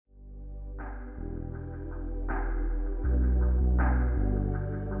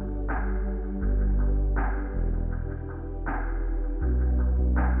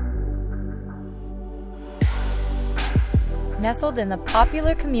Nestled in the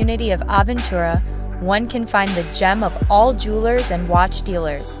popular community of Aventura, one can find the gem of all jewelers and watch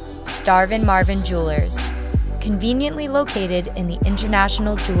dealers, Starvin Marvin Jewelers. Conveniently located in the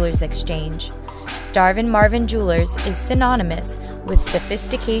International Jewelers Exchange, Starvin Marvin Jewelers is synonymous with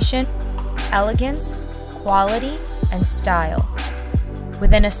sophistication, elegance, quality, and style.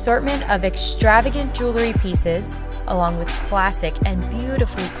 With an assortment of extravagant jewelry pieces, along with classic and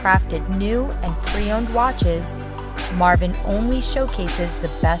beautifully crafted new and pre-owned watches, Marvin only showcases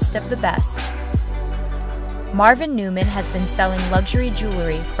the best of the best. Marvin Newman has been selling luxury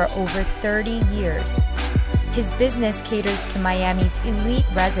jewelry for over 30 years. His business caters to Miami's elite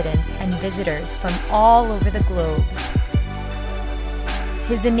residents and visitors from all over the globe.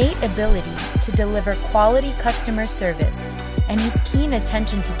 His innate ability to deliver quality customer service and his keen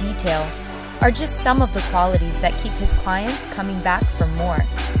attention to detail are just some of the qualities that keep his clients coming back for more.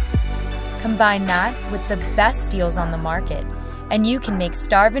 Combine that with the best deals on the market, and you can make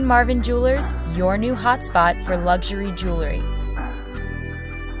Starvin Marvin Jewelers your new hotspot for luxury jewelry.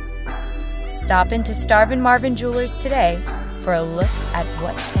 Stop into Starvin Marvin Jewelers today for a look at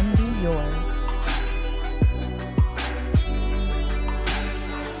what can be yours.